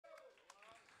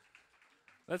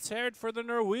Let's hear it for the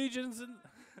Norwegians and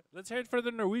let's hear it for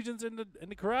the Norwegians in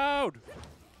the crowd.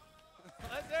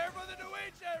 Let's hear it for the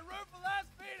Norwegian. Root for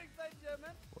TheLastPhoenix, ladies and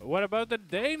gentlemen. What about the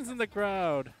Danes in the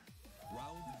crowd?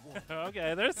 Round one.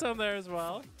 Okay, there's some there as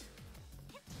well.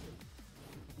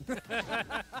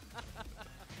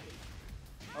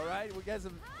 All right, we got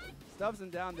some stuffs him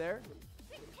down there.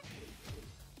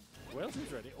 Wales is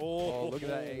ready. Oh, look at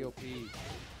that AOP.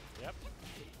 Yep.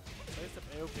 Placed up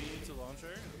AOP into launcher.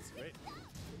 That's great.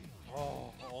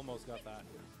 Oh, almost got that.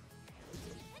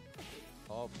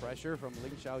 Oh, pressure from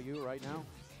Xiaoyu right now.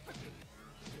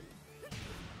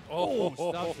 Oh,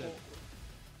 stuffs it.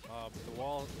 But the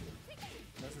wall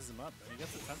messes him up, and he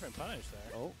gets the time frame punish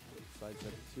there. Oh, side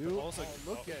step 2. Also,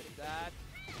 look at that.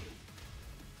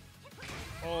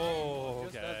 Oh,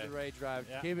 Just okay. does the rage drive.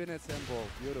 Yeah. Keeping it simple.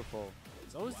 Beautiful.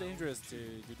 It's always dangerous to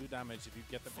do damage if you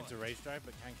get them into rage drive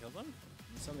but can't kill them.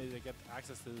 And suddenly they get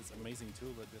access to this amazing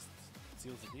tool that just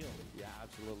seals the deal. Yeah,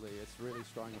 absolutely. It's really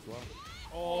strong as well.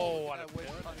 Oh, what a That whip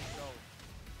punish. punish go.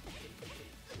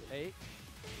 8.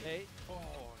 8.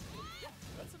 Oh,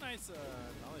 that's a nice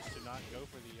knowledge to not go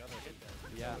for the other hit there.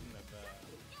 Yeah. Wouldn't have,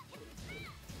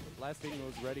 TheLastPhoenix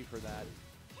was ready for that.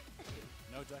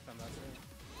 no jack on that stream.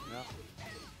 No.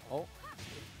 Oh.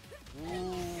 Ooh. For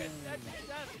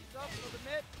the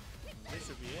mid. This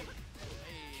should be it.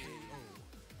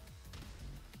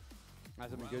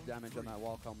 That's some good damage on that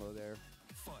wall combo there.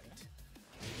 Fight.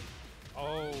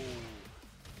 Oh.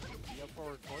 The up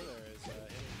forward 4 there is hitting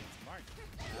against Mark.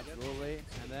 Absolutely.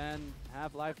 And then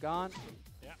half life gone.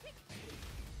 Yeah.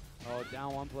 Oh,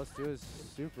 down 1+2 is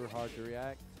super hard to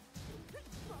react.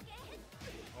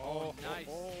 Oh, nice.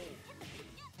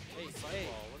 Hey,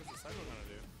 sidewall. What is the sidewall going to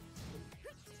do?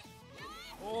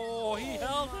 Oh, he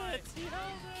held it. He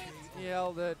held it. He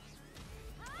held it.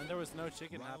 And there was no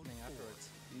chicken happening afterwards.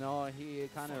 No, he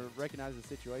kind of recognized the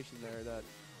situation there that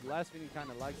TheLastPhoenix kind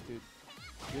of likes to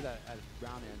do that at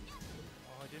ground end.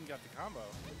 Oh, he didn't get the combo.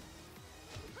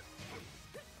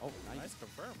 Oh, nice. Nice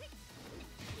confirm.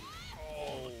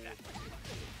 Oh.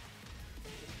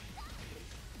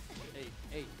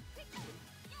 8.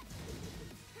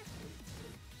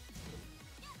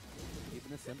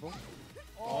 Keeping it simple.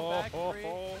 Back three.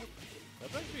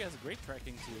 That back three has great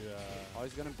tracking to. Oh,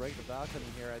 he's going to break the balcony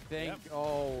here, I think. Yep.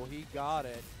 Oh, he got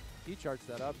it. He charged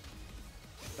that up.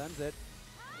 Sends it.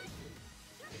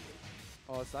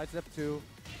 Oh, sidestep 2.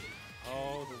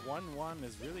 Oh, the 1-1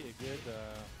 is really a good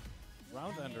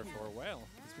round ender for Whale.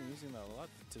 He's been using that a lot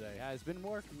today. Yeah, he's been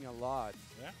working a lot.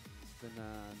 Yeah. He's been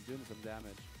doing some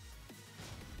damage.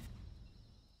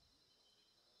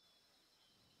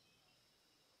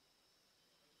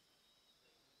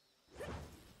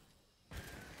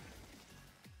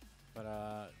 But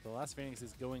TheLastPhoenix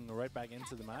is going right back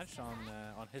into the match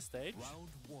on his stage. Round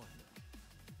 1.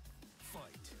 Fight.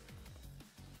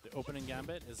 The opening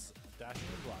gambit is dashing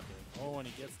and blocking. Oh, and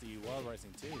he gets the wall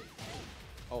rising too.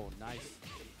 Oh, nice.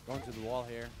 Going to the wall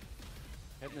here.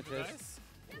 Hypnotist. Nice.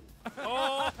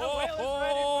 Oh, Ready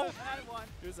for that one.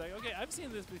 He was like, okay, I've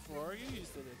seen this before. You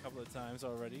used it a couple of times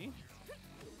already.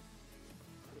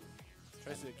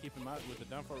 Tries to keep him out with the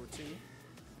down forward 2.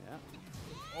 Yeah.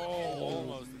 Oh,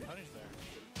 almost the punish there.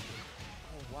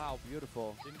 Oh, wow,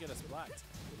 beautiful. Didn't get a splat.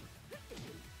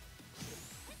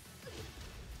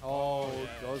 Oh,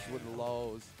 yeah, goes yeah, with yeah.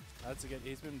 lows. That's a good.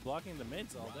 He's been blocking the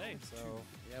mids all day, so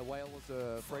Yeah, Whale was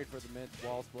afraid for the mid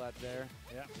wall splat there.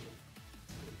 yeah.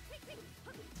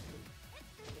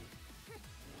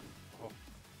 Oh,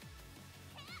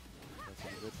 That's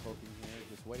some good poking here.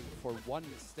 Just waiting for one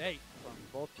mistake from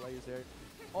both players there.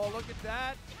 Oh, look at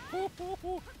that.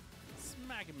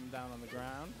 smacking him down on the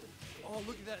ground. Oh,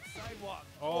 look at that sidewalk.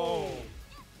 Oh.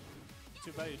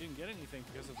 Too bad you didn't get anything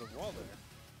because of the wall there.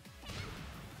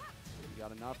 You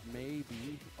got enough,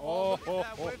 maybe. Oh, look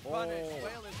at that whip punish.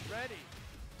 Whale is ready.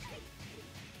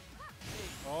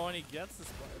 Oh, and he gets the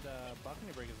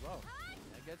balcony break as well.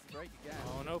 That gets the break again.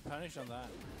 Oh, no punish on that.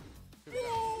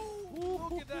 Whoa,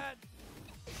 look at that.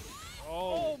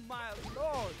 Oh, Oh, my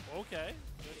lord. okay.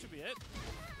 That should be it.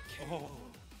 Oh.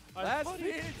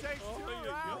 TheLastPhoenix takes 2 my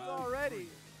rounds God. already.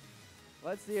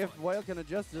 Let's see if Whale can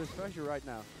adjust to his pressure right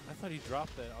now. I thought he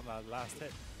dropped it on that last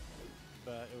hit,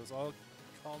 but it was all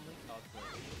calmly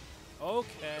calculated.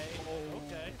 Okay,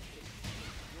 okay.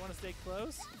 You want to stay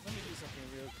close? Let me do something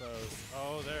real close.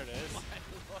 Oh, there it is. My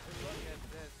lord, look at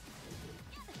this.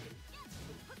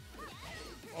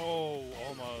 Oh,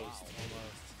 almost,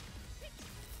 almost.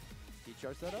 He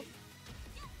charged that up?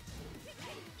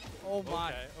 Oh my.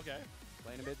 Okay, okay.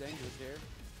 Playing a bit dangerous here.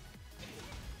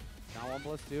 Down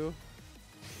 1+2.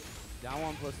 Down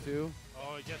 1+2.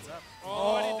 Oh, he gets up.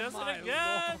 Oh, and he does my it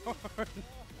again. lord. Round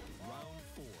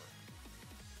 4.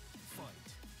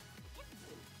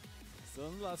 Still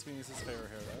in the TheLastPhoenix's favor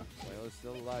here, though. Whale is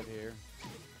still alive here.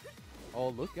 Oh,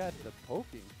 look at the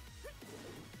poking.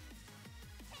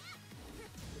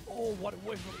 Oh, what a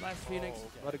whiff from TheLastPhoenix. Oh, okay.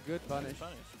 What a good punish.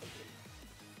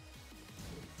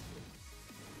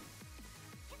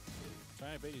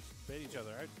 Trying to bait each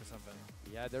other out for something.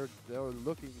 Yeah, they were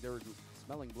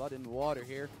smelling blood in the water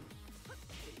here.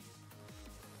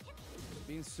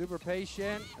 Being super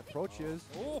patient. Approaches.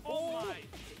 Oh my!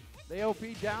 The OP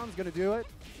down's gonna do it.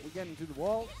 We're getting to the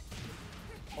wall.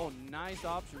 Oh, nice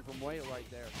option from Whale right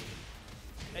there.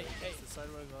 Hey, hey. The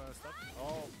sideways stuff.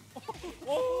 Oh.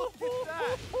 Oh, look at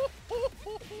that.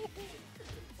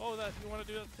 Oh, that you want to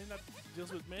do that thing that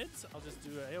deals with mids? I'll just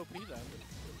do an AOP then.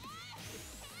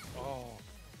 Oh.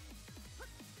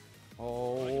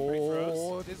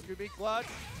 Oh, this could be clutch.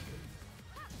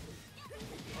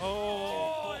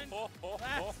 Oh.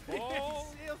 That's seal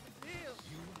the deal.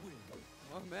 You win.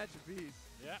 One match apiece.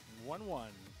 Yeah, 1-1.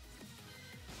 Was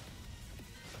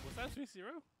that 3-0?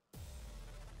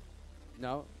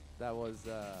 No, that was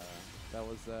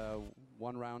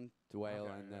one round to Whale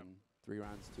Okay, and yeah. then 3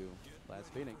 rounds to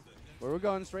TheLastPhoenix. But we're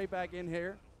going straight back in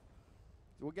here.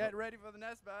 So we'll get ready for the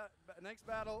next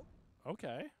battle.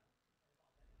 Okay.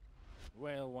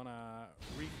 Whale wanna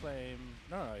reclaim.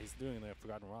 No, he's doing the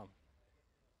Forgotten Realm.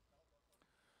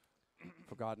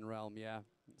 Forgotten Realm, yeah.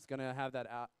 It's gonna have that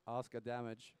Asuka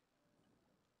damage.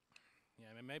 Yeah,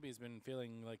 I mean, maybe he's been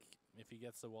feeling like if he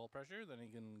gets the wall pressure, then he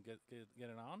can get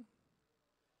it on.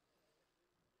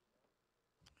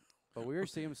 But we were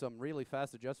seeing some really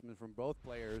fast adjustments from both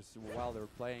players while they were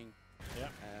playing. Yeah.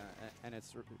 And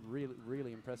it's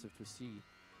really impressive to see.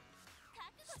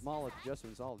 Small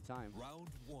adjustments all the time. Round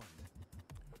 1.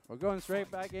 We're going straight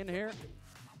back in here.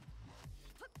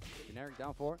 Generic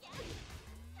down 4.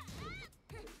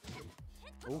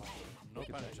 Ooh, No look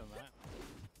at punish that. on that.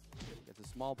 Gets a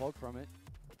small poke from it.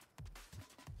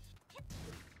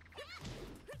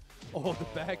 Oh, the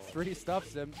back 3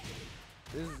 stops him.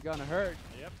 This is gonna hurt.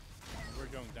 Yep. We're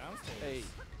going downstairs. Hey,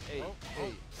 hey, Oh,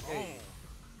 hey, oh, hey.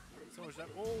 So much that.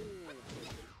 Oh.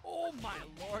 Oh my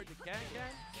lord, the gang.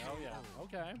 Oh yeah.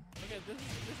 Okay. Okay. This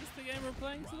is the game we're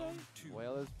playing today. Round 2.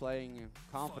 Whale is playing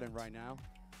confident right now.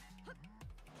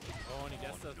 Oh, and he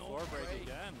gets the floor break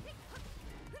again.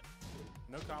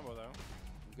 No combo though.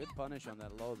 Good punish on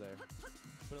that low there.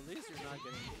 But at least you're not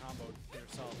getting comboed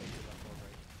yourself into that floor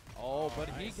break. Oh, but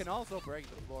he nice. can also break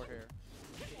the floor here.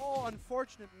 Oh,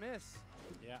 unfortunate miss.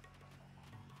 Yeah.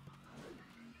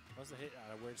 That was a hit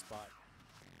at a weird spot.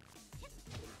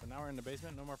 But now we're in the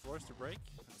basement. No more floors to break.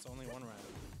 It's only 1 round.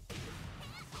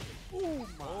 Ooh,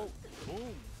 my. Oh,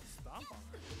 boom. Stomp on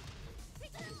her.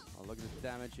 Oh, look at the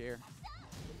damage here.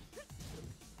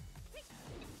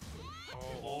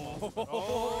 Oh,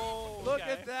 oh Look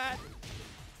okay. at that.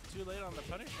 Too late on the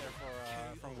punish there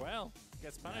from Whale.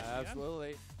 Gets punished again.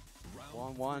 Absolutely.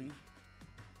 Round 1-1. 3.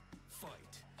 Fight.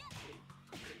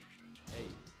 Hey.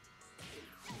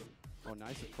 Oh,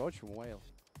 nice approach from Whale.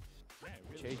 Yeah,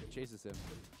 it really, Chases him.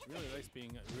 really likes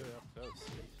being really up close.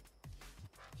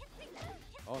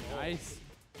 Oh, nice.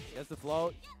 Gets the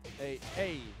float. Hey,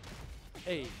 hey,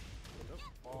 hey.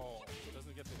 Oh,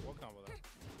 doesn't get the wall combo though.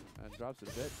 And drops it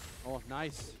a bit. Oh,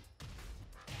 nice.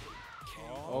 Oh,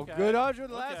 Oh, okay. good option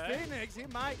with Okay. TheLastPhoenix. He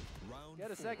might Round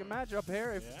get a 4. second matchup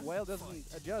here if Yeah. Whale doesn't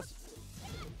adjust.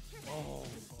 Oh,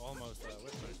 almost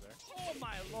whip punish there. Oh,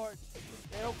 my lord.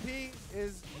 LP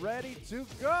is ready to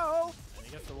go. And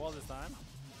he gets the wall this time.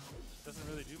 Doesn't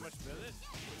really do much with it.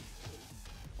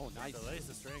 Oh, nice. Delays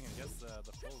the string and gets the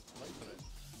full length of it.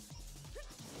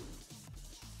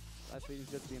 TheLastPhoenix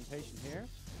just being patient here.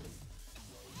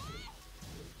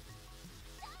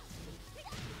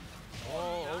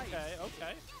 Oh, nice.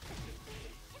 okay.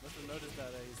 Must have noticed that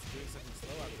he's doing something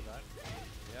slow after that.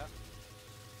 Yeah.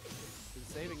 He's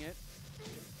saving it.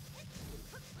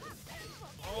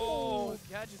 Oh,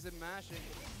 Catches him mashing.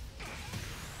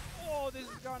 Oh, this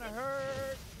is gonna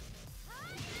hurt.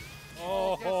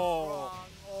 oh, Gets strong.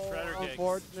 Oh, Shredder kicks.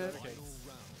 unfortunate. Shredder kicks. Final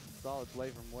round. Solid play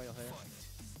from Whale here. Fight.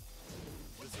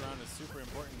 This round is super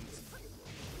important.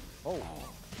 Oh.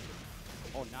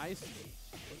 Oh, nice.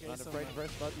 Okay, Not some, afraid to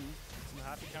press button. some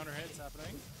happy counter hits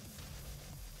happening.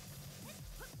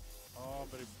 Oh,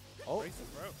 but he breaks his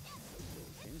throat.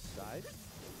 Inside.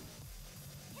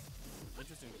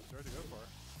 Interesting throw to go for.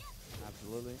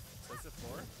 Absolutely. Sets it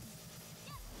 4.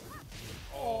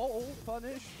 Oh,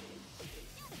 punish.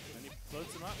 And he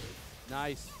floats him up.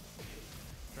 Nice.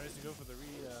 Tries to go for the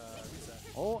reset.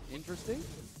 Oh, interesting.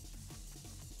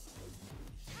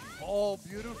 Oh,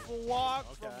 beautiful walk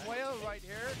Okay. from Whale right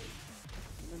here.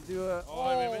 And do a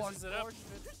Oh, he misses it up.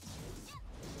 unfortunate.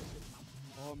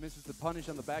 Oh, misses the punish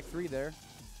on the back 3 there.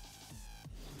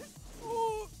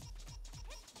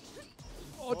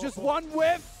 Oh, just one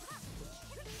whiff.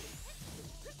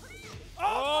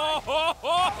 Oh,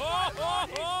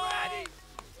 Ready.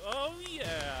 oh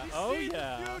yeah. He Oh sees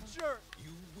yeah. the future.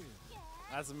 You win.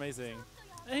 That's amazing.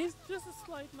 And he's just a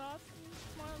slight nod. He's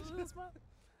smiling, smile.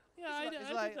 Yeah, He's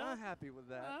I like, did that. I'm happy with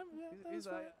that. Yeah, He's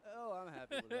that's like, oh, I'm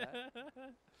happy with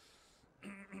that.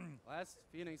 Last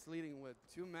Phoenix leading with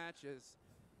 2 matches.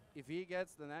 If he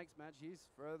gets the next match, he's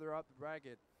further up the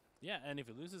bracket. Yeah, and if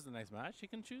he loses the next match, he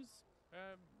can choose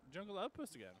Jungle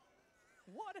Outpost again.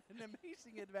 What an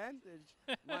amazing advantage,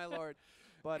 my lord.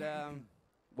 But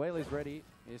Whaley's ready.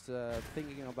 He's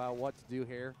thinking about what to do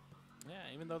here. Yeah,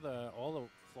 even though all the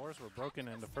floors were broken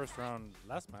in the first round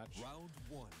last match, Round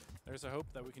 1. there's a hope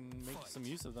that we can make some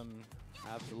use of them.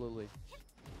 Absolutely.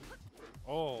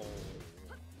 Oh.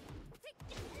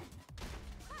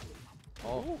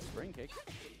 Oh, spring kick.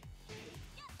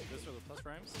 This for the plus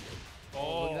frames.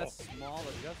 Oh, look at that small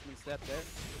adjustment step there.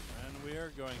 And we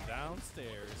are going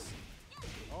downstairs.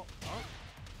 Oh, oh.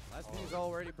 Last Phoenix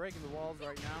already breaking the walls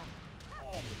right now.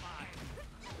 Oh my.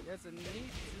 Gets a knee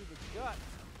to the gut.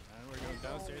 And we're going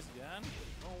downstairs again.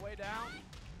 Going way down.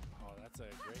 Oh, that's a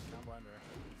great combo under.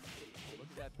 Look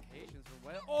at that patience from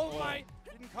Whale. Oh my!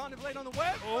 Didn't contemplate on the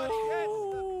web, but he gets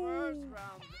the first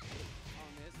round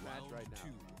on this match right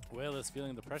now. Whale is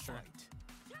feeling the pressure. Fight.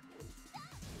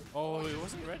 Oh, he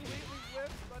wasn't ready. Completely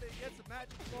whipped, but he gets a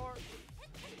magic floor.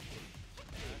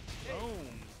 Boom.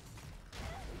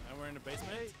 And we're in the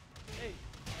basement. Hey,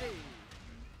 hey.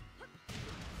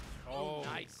 Oh,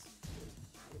 nice.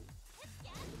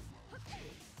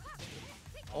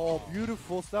 Oh,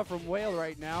 beautiful stuff from Whale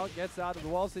right now. Gets out of the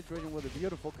wall situation with a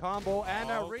beautiful combo and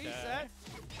a Okay. reset.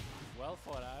 Well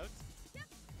thought out.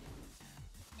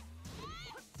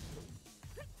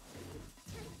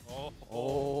 Oh,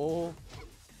 Oh,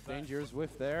 dangerous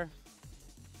whiff there.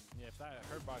 Yeah, if that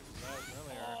hurt box was out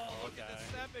earlier. Oh, look at the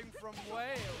stepping from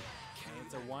Whale. And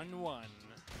it's a 1-1.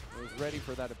 He was ready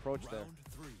for that approach there. Round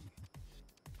 3.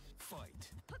 Fight.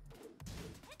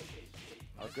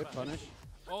 A good punish.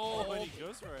 Oh, and he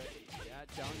goes for it. Yeah,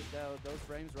 challenged those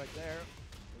frames right there.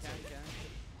 Can.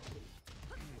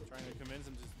 Trying to convince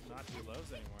him to not do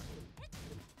lows anymore.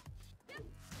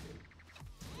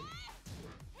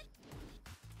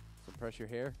 Some pressure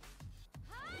here.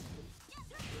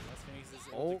 LastPhoenix is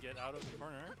able Oh. to get out of the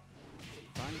corner.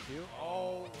 Trying to.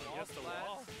 Oh, yes, the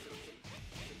wall.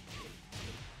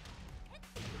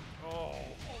 Oh,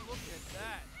 Look at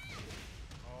that.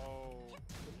 oh,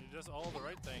 he does all the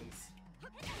right things.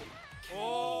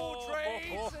 Oh,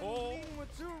 trades and oh. leading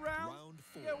with 2 rounds. Round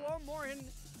 4. Get one more and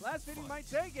LastPhoenix might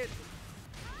take it.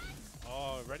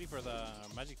 Oh, ready for the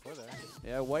Magic 4 there.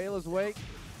 Yeah, Whale is awake.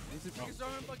 Needs to figure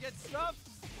something but get stuffed.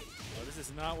 Oh, this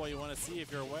is not what you want to see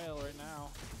if you're a whale right now.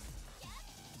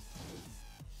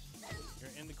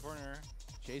 You're in the corner.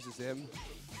 Chases him.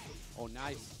 Oh,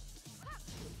 nice.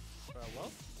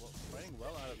 Well, fighting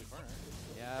well out of the corner.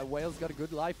 Yeah, Whale's got a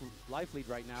good life lead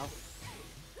right now.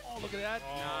 Oh, look at that.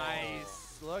 Oh.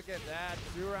 Nice. Look at that.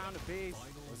 2 round apiece.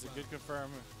 It was a good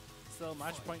confirm. Still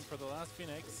match point for the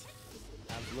LastPhoenix.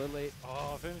 Absolutely.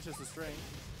 Oh, finishes the string.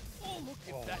 Oh, look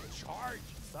at that charge.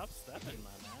 Stop stepping,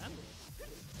 my man.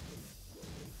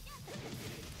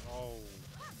 Oh.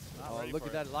 Not Oh, ready look for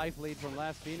at it. that life lead from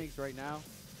LastPhoenix right now.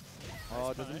 Oh,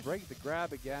 Nice doesn't punish. break the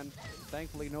grab again.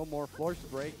 Thankfully, no more floors to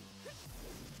break.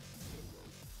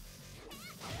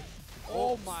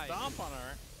 Oh my. Stomp on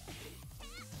her.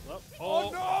 Well, Oh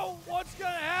no! What's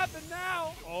gonna happen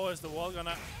now? Oh, is the wall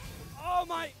gonna... Oh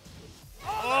my!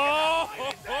 Oh!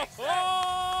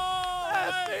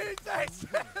 LastPhoenix takes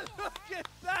it. Look at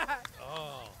that!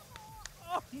 Oh.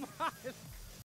 Oh my!